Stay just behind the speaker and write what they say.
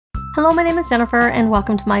Hello, my name is Jennifer and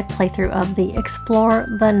welcome to my playthrough of the Explore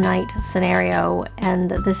the Night scenario. And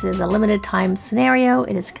this is a limited time scenario.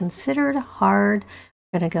 It is considered hard.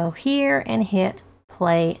 I'm going to go here and hit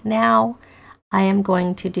play now. I am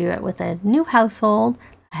going to do it with a new household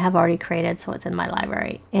I have already created, so it's in my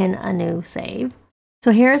library in a new save.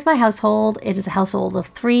 So here's my household. It is a household of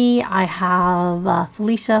 3. I have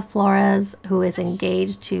Felicia Flores, who is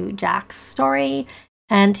engaged to Jack's story,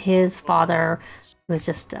 and his father, who is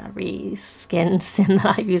just a reskinned sim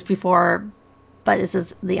that I've used before, but this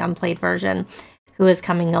is the unplayed version, who is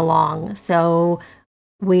coming along. So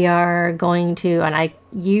we are going to, and I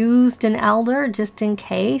used an elder just in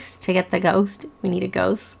case to get the ghost. We need a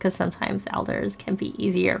ghost because sometimes elders can be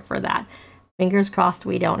easier for that. Fingers crossed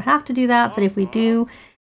we don't have to do that, but if we do,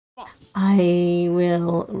 I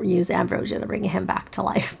will use Ambrosia to bring him back to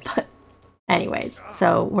life. But anyways,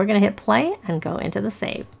 so we're going to hit play and go into the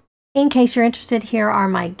save. In case you're interested, here are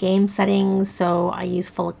my game settings. So I use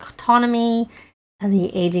full autonomy, and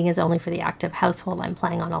the aging is only for the active household. I'm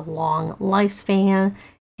playing on a long lifespan,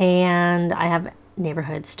 and I have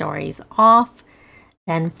neighborhood stories off.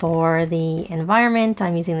 Then for the environment,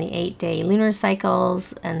 I'm using the 8-day lunar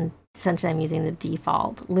cycles, and essentially I'm using the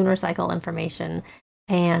default lunar cycle information.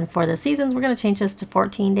 And for the seasons, we're going to change this to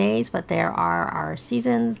 14 days, but there are our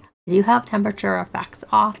seasons. I do have temperature effects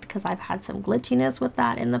off because I've had some glitchiness with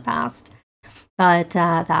that in the past. But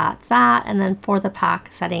that's that. And then for the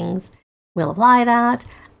pack settings, we'll apply that.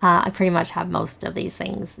 I pretty much have most of these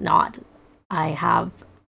things not. I have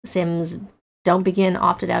Sims Don't Begin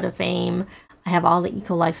opted out of fame. I have all the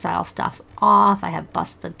eco lifestyle stuff off. I have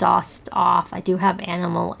Bust the Dust off. I do have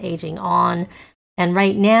animal aging on. And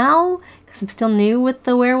right now, because I'm still new with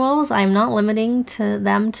the werewolves, I'm not limiting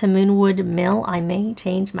them to Moonwood Mill. I may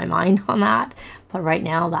change my mind on that, but right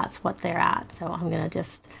now that's what they're at. So I'm going to I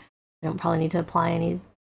don't probably need to apply any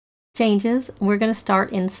changes. We're going to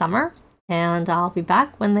start in summer, and I'll be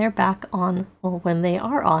back when they're back on, well, when they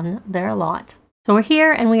are on their lot. So we're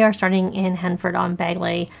here and we are starting in Henford on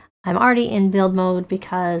Bagley. I'm already in build mode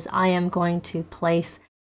because I am going to place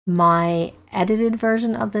my edited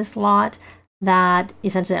version of this lot that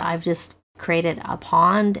essentially I've just created a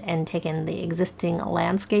pond and taken the existing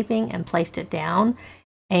landscaping and placed it down.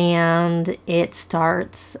 And it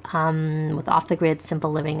starts with off-the-grid,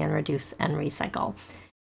 simple living, and reduce and recycle.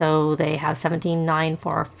 So they have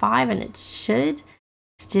 17,945, and it should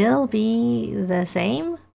still be the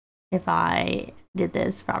same if I did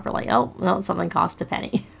this properly. Oh, no, something cost a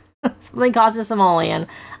penny. Something cost a simoleon.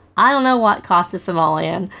 I don't know what cost a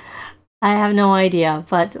simoleon. I have no idea,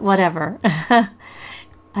 but whatever.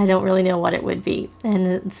 I don't really know what it would be. And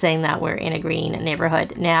it's saying that we're in a green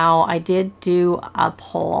neighborhood. Now, I did do a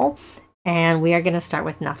poll, and we are going to start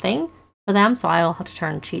with nothing for them. So I will have to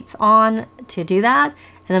turn cheats on to do that.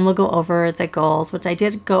 And then we'll go over the goals, which I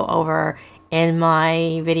did go over in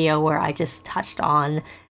my video where I just touched on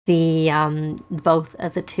the both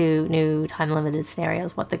of the 2 new time-limited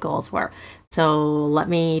scenarios, what the goals were. So let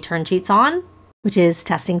me turn cheats on, which is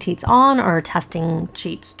testing cheats on or testing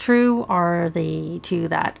cheats true are the 2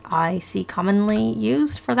 that I see commonly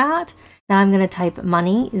used for that. Now I'm going to type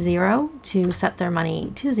money 0 to set their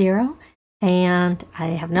money to 0. And I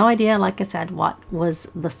have no idea, like I said, what was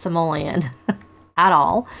the simoleon at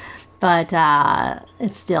all. But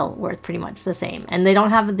it's still worth pretty much the same. And they don't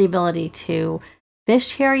have the ability to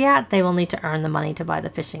fish here yet. They will need to earn the money to buy the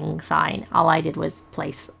fishing sign. All I did was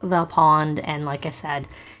place the pond, and like I said,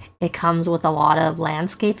 it comes with a lot of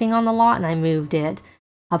landscaping on the lot, and I moved it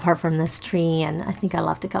apart from this tree, and I think I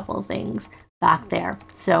left a couple of things back there.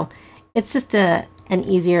 So it's just an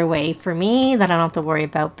easier way for me that I don't have to worry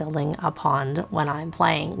about building a pond when I'm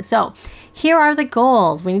playing. So here are the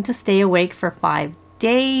goals. We need to stay awake for 5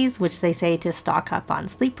 days, which they say to stock up on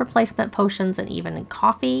sleep replacement potions and even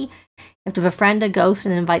coffee. You have to befriend a ghost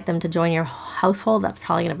and invite them to join your household. That's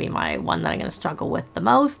probably going to be my one that I'm going to struggle with the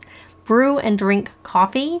most. Brew and drink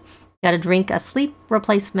coffee. You got to drink a sleep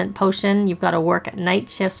replacement potion. You've got to work night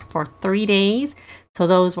shifts for 3 days. So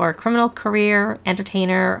those were criminal career,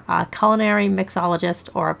 entertainer, a culinary mixologist,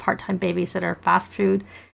 or a part-time babysitter, fast food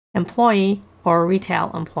employee, or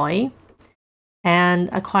retail employee. And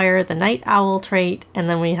acquire the night owl trait. And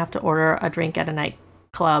then we have to order a drink at a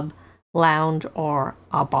nightclub, lounge, or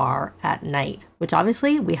a bar at night, which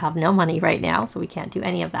obviously we have no money right now, so we can't do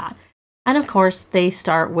any of that. And of course, they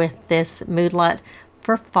start with this moodlet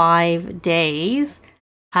for 5 days.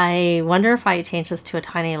 I wonder if I change this to a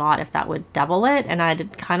tiny lot, if that would double it. And I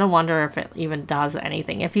did kind of wonder if it even does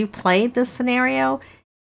anything. If you played this scenario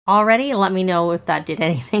already, let me know if that did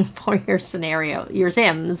anything for your scenario, your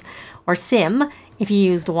Sims, or sim if you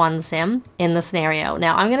used one sim in the scenario.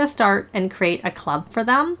 Now I'm going to start and create a club for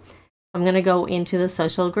them. I'm going to go into the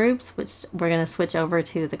social groups, which we're going to switch over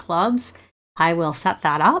to the clubs. I will set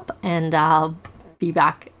that up and I'll be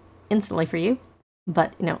back instantly for you,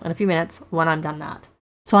 but in a few minutes when I'm done that.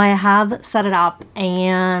 So I have set it up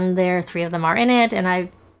and there 3 of them are in it, and I've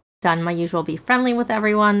done my usual be friendly with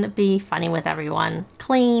everyone, be funny with everyone,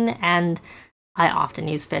 clean, and I often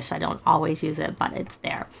use fish. I don't always use it, but it's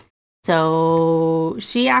there. So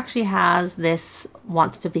she actually has this,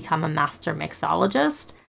 wants to become a master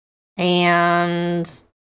mixologist, and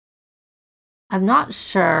I'm not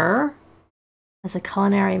sure as a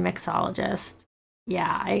culinary mixologist.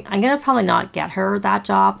 Yeah, I'm going to probably not get her that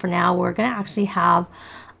job for now. We're going to actually have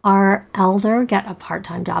our elder get a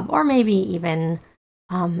part-time job, or maybe even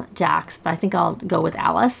Jax, but I think I'll go with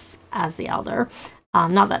Alice as the elder.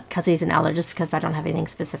 Not that because he's an elder, just because I don't have anything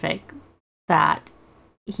specific that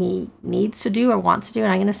he needs to do or wants to do.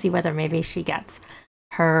 And I'm going to see whether maybe she gets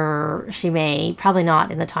she may, probably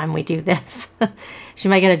not in the time we do this, she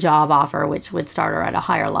might get a job offer, which would start her at a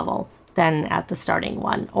higher level than at the starting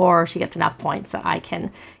one, or she gets enough points that I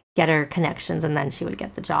can get her connections and then she would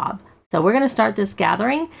get the job. So we're going to start this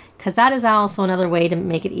gathering, because that is also another way to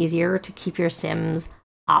make it easier to keep your Sims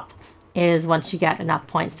up, is once you get enough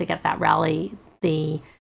points to get that rally the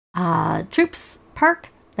troops perk,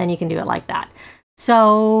 then you can do it like that.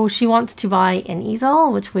 So she wants to buy an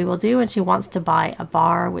easel, which we will do, and she wants to buy a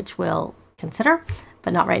bar, which we'll consider,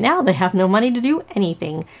 but not right now. They have no money to do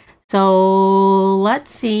anything. So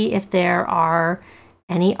let's see if there are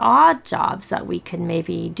any odd jobs that we can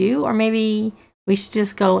maybe do, or maybe we should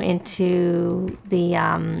just go into the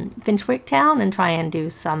Finchwick town and try and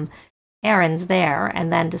do some errands there,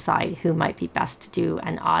 and then decide who might be best to do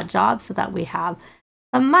an odd job so that we have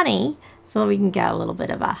some money so that we can get a little bit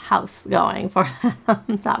of a house going for them.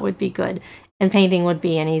 That would be good. And painting would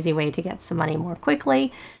be an easy way to get some money more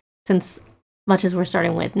quickly. Since much as we're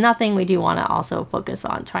starting with nothing, we do want to also focus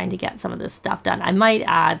on trying to get some of this stuff done. I might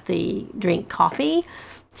add the drink coffee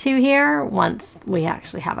to here once we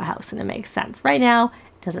actually have a house and it makes sense. Right now,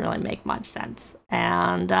 it doesn't really make much sense.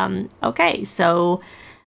 And okay, so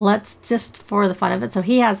let's just, for the fun of it, so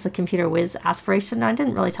he has the computer whiz aspiration. I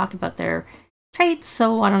didn't really talk about their traits,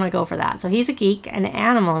 so why don't I go for that? So he's a geek, an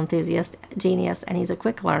animal enthusiast, genius, and he's a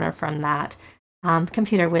quick learner from that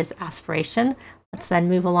computer whiz aspiration. Let's then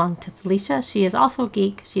move along to Felicia. She is also a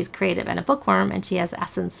geek, she's creative and a bookworm, and she has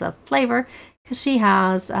essence of flavor because she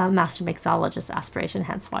has a master mixologist aspiration,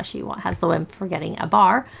 hence why she has the whim for getting a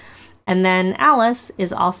bar. And then Alice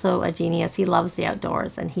is also a genius. He loves the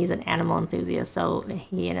outdoors, and he's an animal enthusiast. So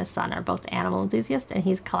he and his son are both animal enthusiasts, and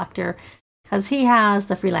he's a collector because he has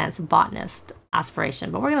the freelance botanist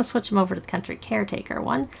aspiration. But we're going to switch him over to the country caretaker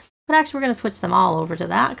one. But actually, we're going to switch them all over to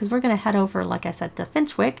that because we're going to head over, like I said, to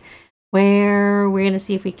Finchwick, where we're going to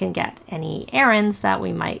see if we can get any errands that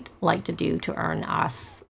we might like to do to earn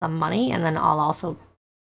us some money. And then I'll also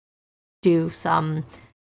do some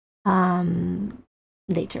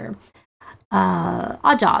nature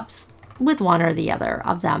odd jobs with one or the other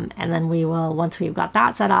of them, and then we will, once we've got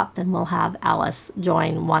that set up, then we'll have Alice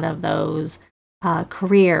join one of those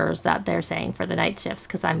careers that they're saying for the night shifts,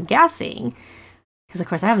 because I'm guessing, because of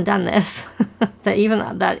course I haven't done this, that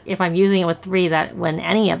even that if I'm using it with 3, that when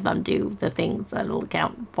any of them do the things, that'll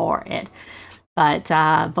count for it.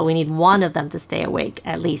 But we need one of them to stay awake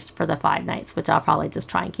at least for the 5 nights, which I'll probably just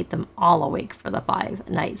try and keep them all awake for the 5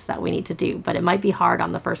 nights that we need to do. But it might be hard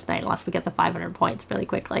on the first night unless we get the 500 points really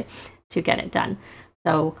quickly to get it done.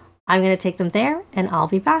 So I'm going to take them there and I'll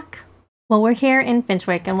be back. Well, we're here in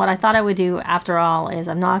Finchwick, and what I thought I would do after all is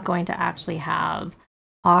I'm not going to actually have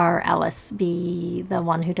our Alice be the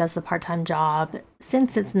one who does the part-time job,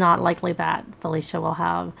 since it's not likely that Felicia will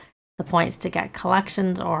have the points to get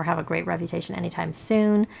collections or have a great reputation anytime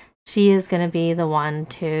soon. She is going to be the one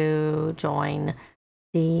to join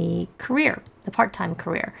the career, the part-time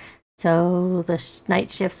career. So the night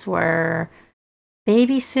shifts were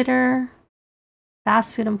babysitter,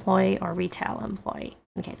 fast food employee, or retail employee.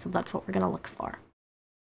 Okay, so that's what we're going to look for.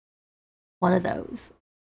 One of those.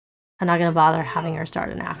 I'm not going to bother having her start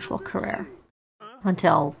an actual career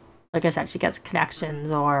until, like I said, she gets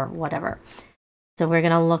connections or whatever. So we're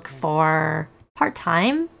going to look for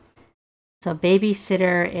part-time. So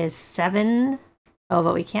babysitter is 7. Oh,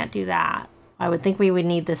 but we can't do that. I would think we would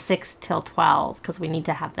need the 6 till 12 because we need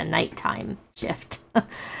to have the nighttime shift.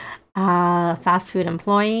 Fast food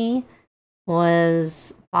employee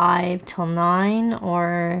was 5 till 9,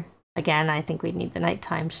 or again, I think we'd need the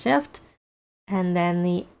nighttime shift. And then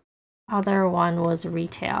the other one was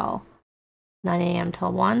retail, 9 a.m.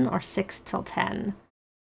 till 1 or 6 till 10.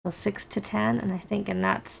 So 6 to 10, and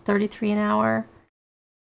that's 33 an hour.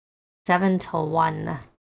 7 till 1.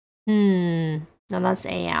 No, that's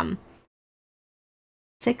AM.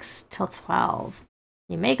 6 till 12.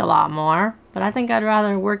 You make a lot more, but I think I'd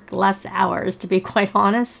rather work less hours, to be quite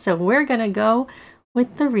honest. So we're gonna go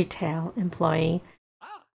with the retail employee.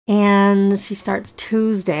 And she starts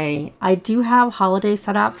Tuesday. I do have holiday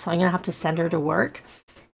set up, so I'm gonna have to send her to work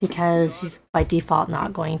because she's by default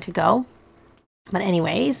not going to go. But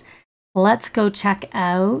anyways, let's go check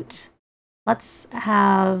out. Let's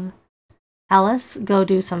have Ellis go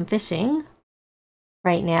do some fishing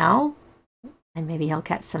right now. And maybe he'll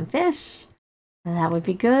catch some fish. And that would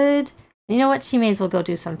be good. And you know what? She may as well go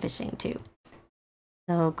do some fishing too.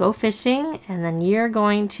 So go fishing, and then you're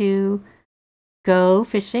going to go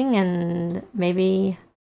fishing, and maybe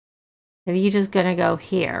you're just gonna go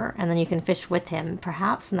here, and then you can fish with him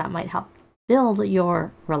perhaps, and that might help build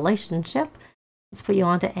your relationship. Let's put you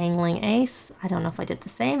on to angling ace. I don't know if I did the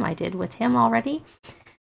same. I did with him already.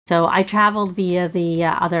 So I traveled via the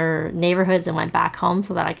other neighborhoods and went back home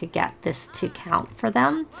so that I could get this to count for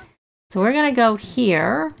them. So we're gonna go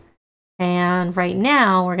here, and right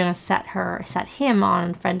now we're gonna set him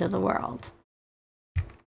on friend of the world.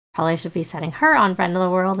 Probably should be setting her on friend of the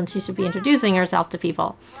world, and she should be introducing herself to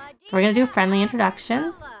people. So we're gonna do a friendly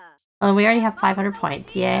introduction. Oh, we already have 500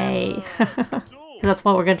 points. Yay! That's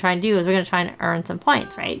what we're gonna try and do, is we're gonna try and earn some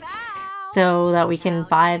points, right? So that we can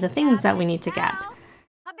buy the things that we need to get.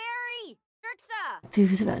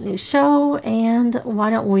 News about new show, and why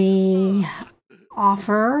don't we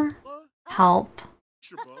offer help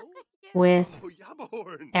with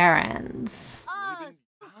errands?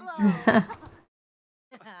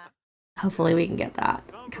 Hopefully we can get that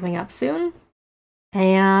coming up soon.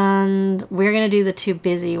 And we're going to do the too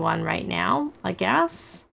busy one right now, I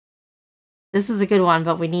guess. This is a good one,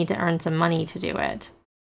 but we need to earn some money to do it.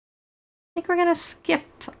 I think we're going to skip.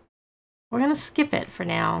 We're going to skip it for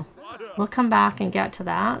now. We'll come back and get to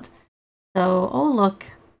that. So, oh look.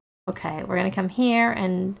 Okay, we're going to come here,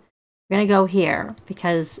 and we're going to go here,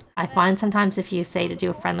 because I find sometimes if you say to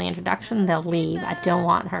do a friendly introduction, they'll leave. I don't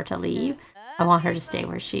want her to leave. I want her to stay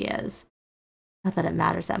where she is. Not that it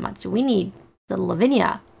matters that much. We need the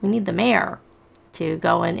Lavinia. We need the mayor to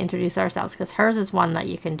go and introduce ourselves, because hers is one that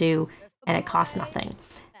you can do and it costs nothing.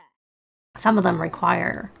 Some of them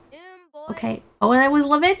require. Okay. Oh, and it was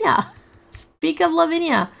Lavinia. Speak of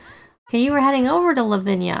Lavinia. Okay, you were heading over to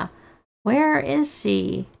Lavinia. Where is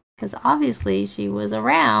she? Because obviously she was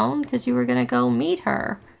around because you were going to go meet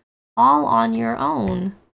her all on your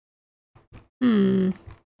own. Well,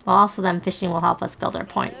 also then fishing will help us build our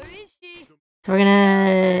points. So we're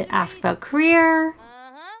going to ask about career,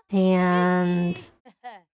 and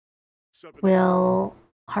we'll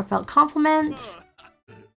heartfelt compliment.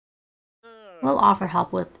 We'll offer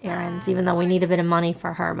help with errands, even though we need a bit of money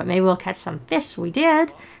for her, but maybe we'll catch some fish. We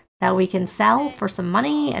did, that we can sell for some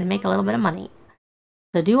money and make a little bit of money.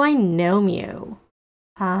 So do I know you?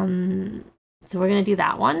 So we're going to do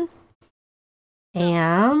that one.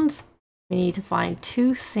 And we need to find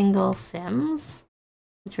 2 single sims,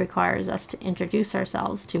 which requires us to introduce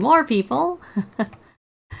ourselves to more people.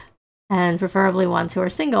 And preferably ones who are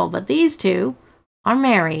single. But these 2 are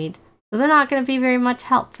married. So they're not going to be very much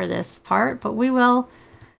help for this part. But we will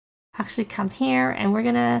actually come here, and we're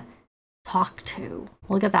going to talk to.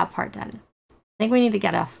 We'll get that part done. I think we need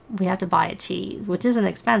to we have to buy a cheese, which isn't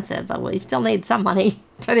expensive, but we still need some money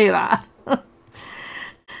to do that.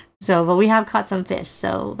 So, but we have caught some fish,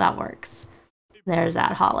 so that works. There's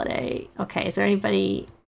that holiday. Okay, is there anybody?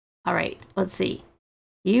 All right, let's see.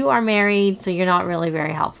 You are married, so you're not really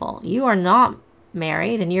very helpful. You are not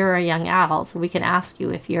married, and you're a young adult, so we can ask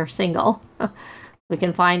you if you're single. We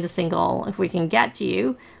can find a single, if we can get to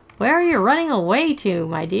you. Where are you running away to,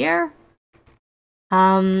 my dear?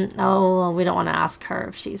 Oh, well, we don't want to ask her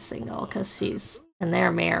if she's single, because and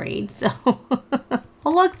they're married, so.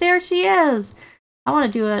 Well, look, there she is. I want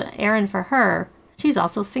to do an errand for her. She's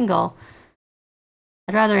also single.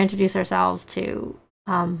 I'd rather introduce ourselves to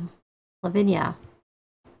Lavinia.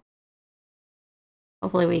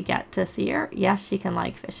 Hopefully we get to see her. Yes, she can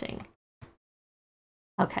like fishing.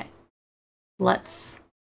 Okay.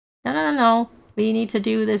 No. We need to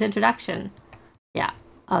do this introduction. Yeah,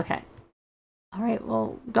 okay. All right,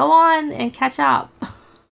 well, go on and catch up.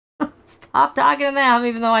 Stop talking to them,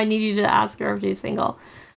 even though I need you to ask her if she's single.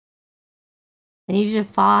 I need you to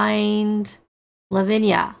find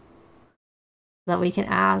Lavinia that we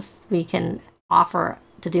can offer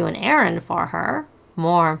to do an errand for her,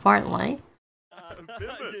 more importantly.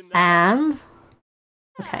 And,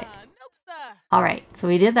 okay. All right, so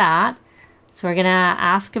we did that. So we're going to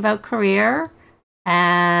ask about career,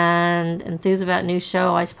 and enthuse about new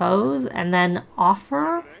show, I suppose, and then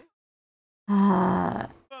offer, have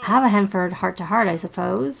a Henford heart-to-heart, I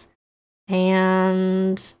suppose,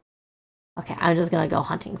 and okay, I'm just gonna go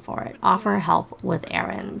hunting for it. Offer help with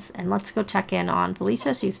errands, and let's go check in on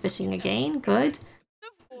Felicia. She's fishing again, good,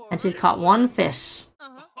 and she's caught 1 fish.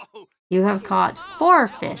 You have caught 4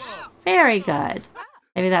 fish, very good.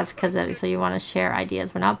 Maybe that's because of, so you want to share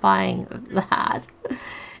ideas. We're not buying that.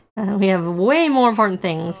 We have way more important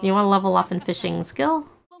things. You want to level up in fishing skill?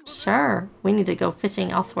 Sure. We need to go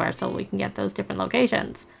fishing elsewhere so we can get those different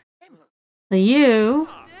locations. So you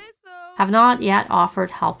have not yet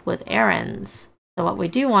offered help with errands. So what we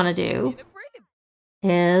do want to do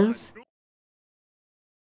is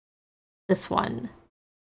this one.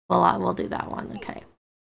 Well, we'll do that one. Okay.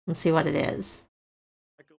 Let's see what it is.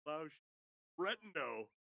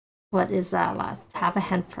 What is that last? Have a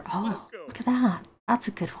Henford. Oh, look at that. That's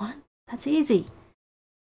a good one. That's easy.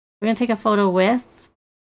 We're going to take a photo with,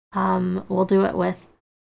 we'll do it with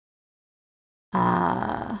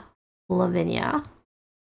Lavinia.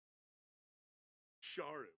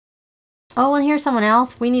 Oh, and here's someone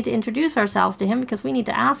else. We need to introduce ourselves to him because we need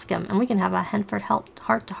to ask him, and we can have a Henford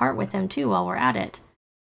heart-to-heart with him too while we're at it.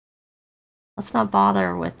 Let's not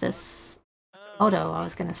bother with this photo, I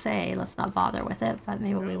was going to say. Let's not bother with it, but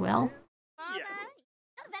maybe we will.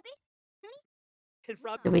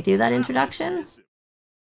 Did we do that introduction?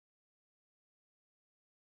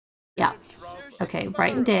 Yeah. Okay,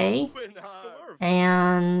 bright day.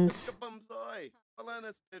 And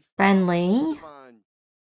friendly.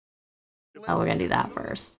 Oh, we're going to do that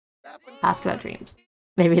first. Ask about dreams.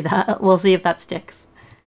 Maybe that, we'll see if that sticks.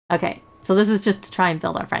 Okay, so this is just to try and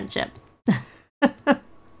build our friendship.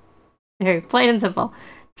 Very plain and simple.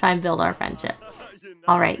 Try and build our friendship.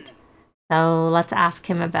 All right. So let's ask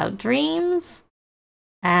him about dreams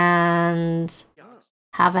and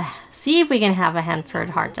see if we can have a Henford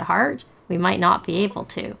heart-to-heart. We might not be able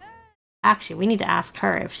to. Actually, we need to ask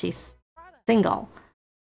her if she's single.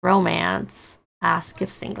 Romance. Ask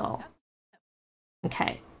if single.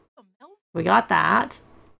 Okay. We got that.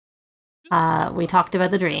 We talked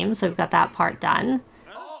about the dreams, so we've got that part done.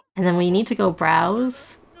 And then we need to go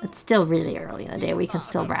browse. It's still really early in the day. We can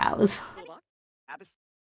still browse.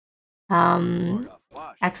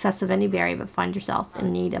 Excess of any berry, but find yourself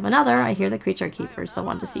in need of another. I hear the creature keeper is the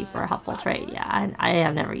one to see for a helpful trade. Yeah, I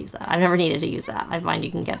have never used that. I've never needed to use that. I find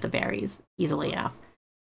you can get the berries easily enough.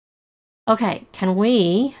 Okay, can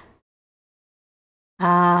we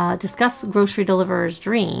discuss grocery deliverer's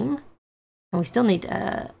dream? And we still need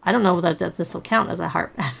to, I don't know whether this will count as a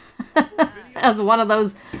heart, as one of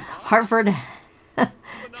those Hartford,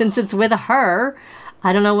 since it's with her,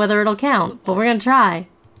 I don't know whether it'll count, but we're going to try.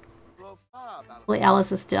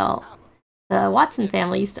 Alice is still. The Watson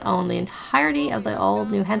family used to own the entirety of the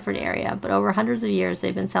old New Henford area, but over hundreds of years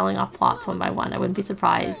they've been selling off plots one by one. I wouldn't be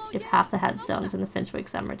surprised if half the headstones in the Finchwick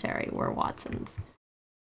Cemetery were Watson's.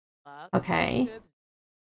 Okay.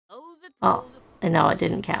 Oh, no, it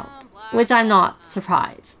didn't count, which I'm not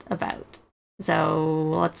surprised about. So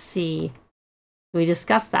let's see. We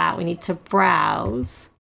discussed that. We need to browse.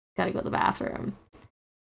 Gotta go to the bathroom.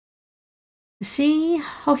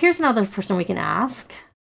 Oh, here's another person we can ask.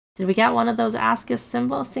 Did we get one of those ask if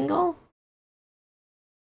single?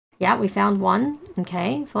 Yeah, we found one.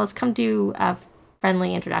 Okay, so let's come do a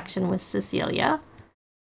friendly introduction with Cecilia.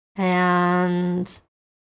 And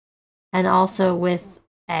also with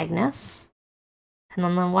Agnes. And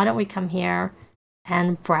then why don't we come here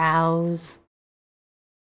and browse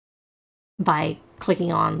by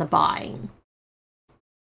clicking on the buying.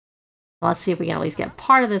 Let's see if we can at least get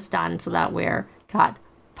part of this done so that we're got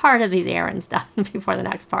part of these errands done before the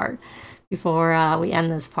next part. Before we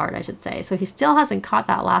end this part, I should say. So he still hasn't caught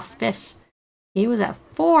that last fish. He was at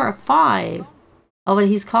 4 or 5. Oh, but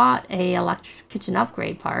he's caught a electric kitchen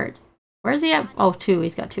upgrade part. Where is he at? Oh, 2.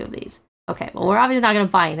 He's got 2 of these. Okay, well, we're obviously not going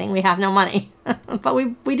to buy anything. We have no money. But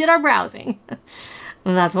we did our browsing.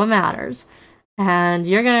 And that's what matters. And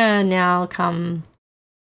you're going to now come...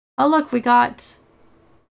 Oh, look, we got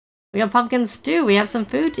pumpkin stew. We have some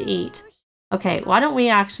food to eat. Okay, why don't we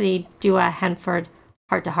actually do a Henford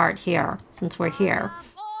heart-to-heart here, since we're here.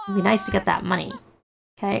 It'd be nice to get that money.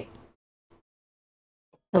 Okay.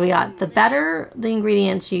 So we got the better the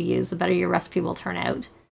ingredients you use, the better your recipe will turn out.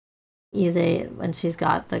 Either when she's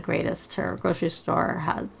got the greatest, her grocery store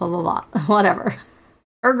has blah, blah, blah, whatever.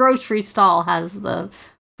 Her grocery stall has the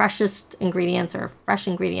freshest ingredients or fresh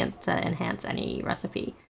ingredients to enhance any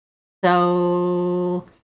recipe. So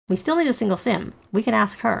we still need a single sim. We can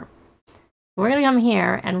ask her. We're going to come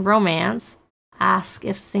here and romance, ask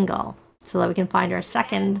if single, so that we can find our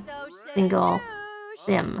second single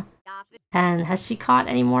Sim. And has she caught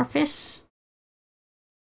any more fish?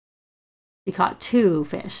 She caught 2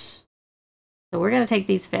 fish. So we're going to take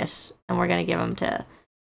these fish and we're going to give them to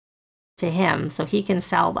him so he can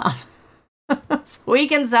sell them. So we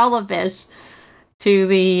can sell the fish to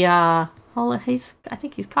the, I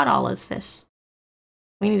think he's caught all his fish.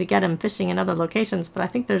 We need to get him fishing in other locations, but I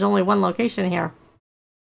think there's only one location here.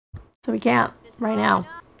 So we can't right now.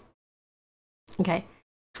 Okay.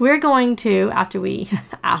 So we're going to, after we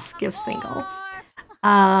ask if single,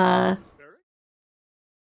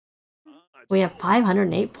 we have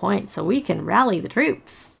 508 points, so we can rally the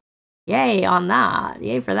troops. Yay on that.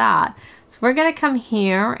 Yay for that. So we're going to come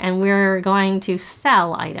here and we're going to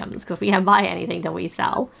sell items because we can't buy anything till we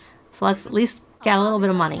sell. So let's at least get a little bit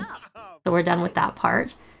of money. So we're done with that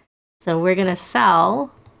part. So we're going to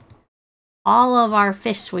sell all of our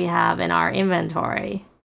fish we have in our inventory.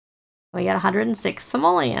 We got 106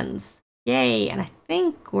 simoleons. Yay. And I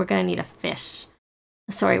think we're going to need a fish.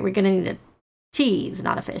 Sorry, we're going to need a cheese,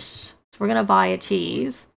 not a fish. So we're going to buy a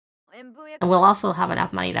cheese. And we'll also have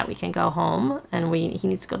enough money that we can go home and he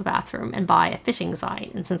needs to go to the bathroom and buy a fishing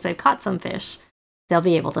site. And since they've caught some fish, they'll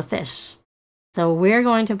be able to fish. So we're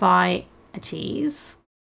going to buy a cheese.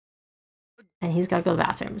 And he's got to go to the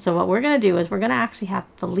bathroom. So what we're going to do is we're going to actually have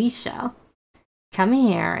Felicia come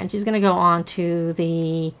here. And she's going to go on to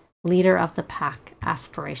the leader of the pack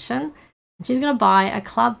aspiration. And she's going to buy a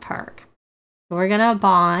club perk. So we're going to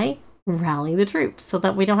buy rally the troops so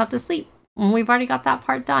that we don't have to sleep. And we've already got that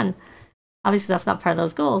part done. Obviously, that's not part of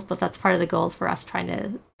those goals, but that's part of the goals for us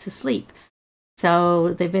trying to sleep.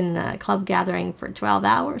 So they've been club gathering for 12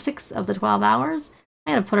 hours, 6 of the 12 hours.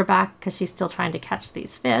 I'm going to put her back because she's still trying to catch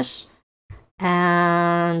these fish.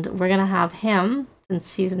 And we're going to have him,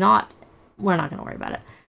 since he's not, we're not going to worry about it.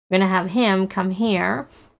 We're going to have him come here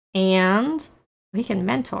and we can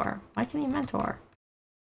mentor. Why can he mentor?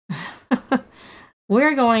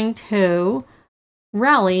 We're going to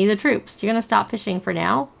rally the troops. You're going to stop fishing for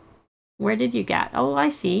now. Where did you get? Oh, I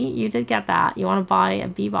see. You did get that. You want to buy a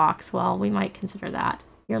bee box. Well, we might consider that.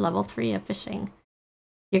 You're level 3 of fishing.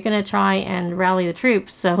 You're going to try and rally the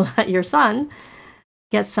troops so that your son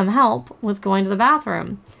gets some help with going to the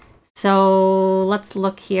bathroom. So let's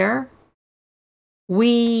look here.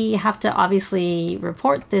 We have to obviously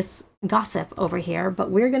report this gossip over here,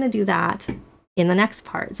 but we're going to do that in the next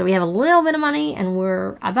part. So we have a little bit of money and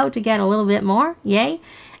we're about to get a little bit more. Yay.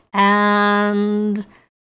 And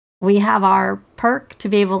we have our perk to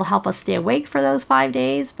be able to help us stay awake for those 5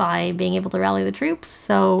 days by being able to rally the troops.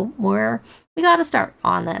 So we got to start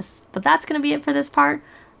on this. But that's going to be it for this part.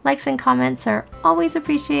 Likes and comments are always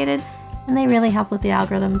appreciated and they really help with the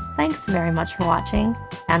algorithms. Thanks very much for watching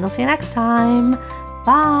and I'll see you next time.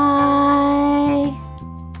 Bye.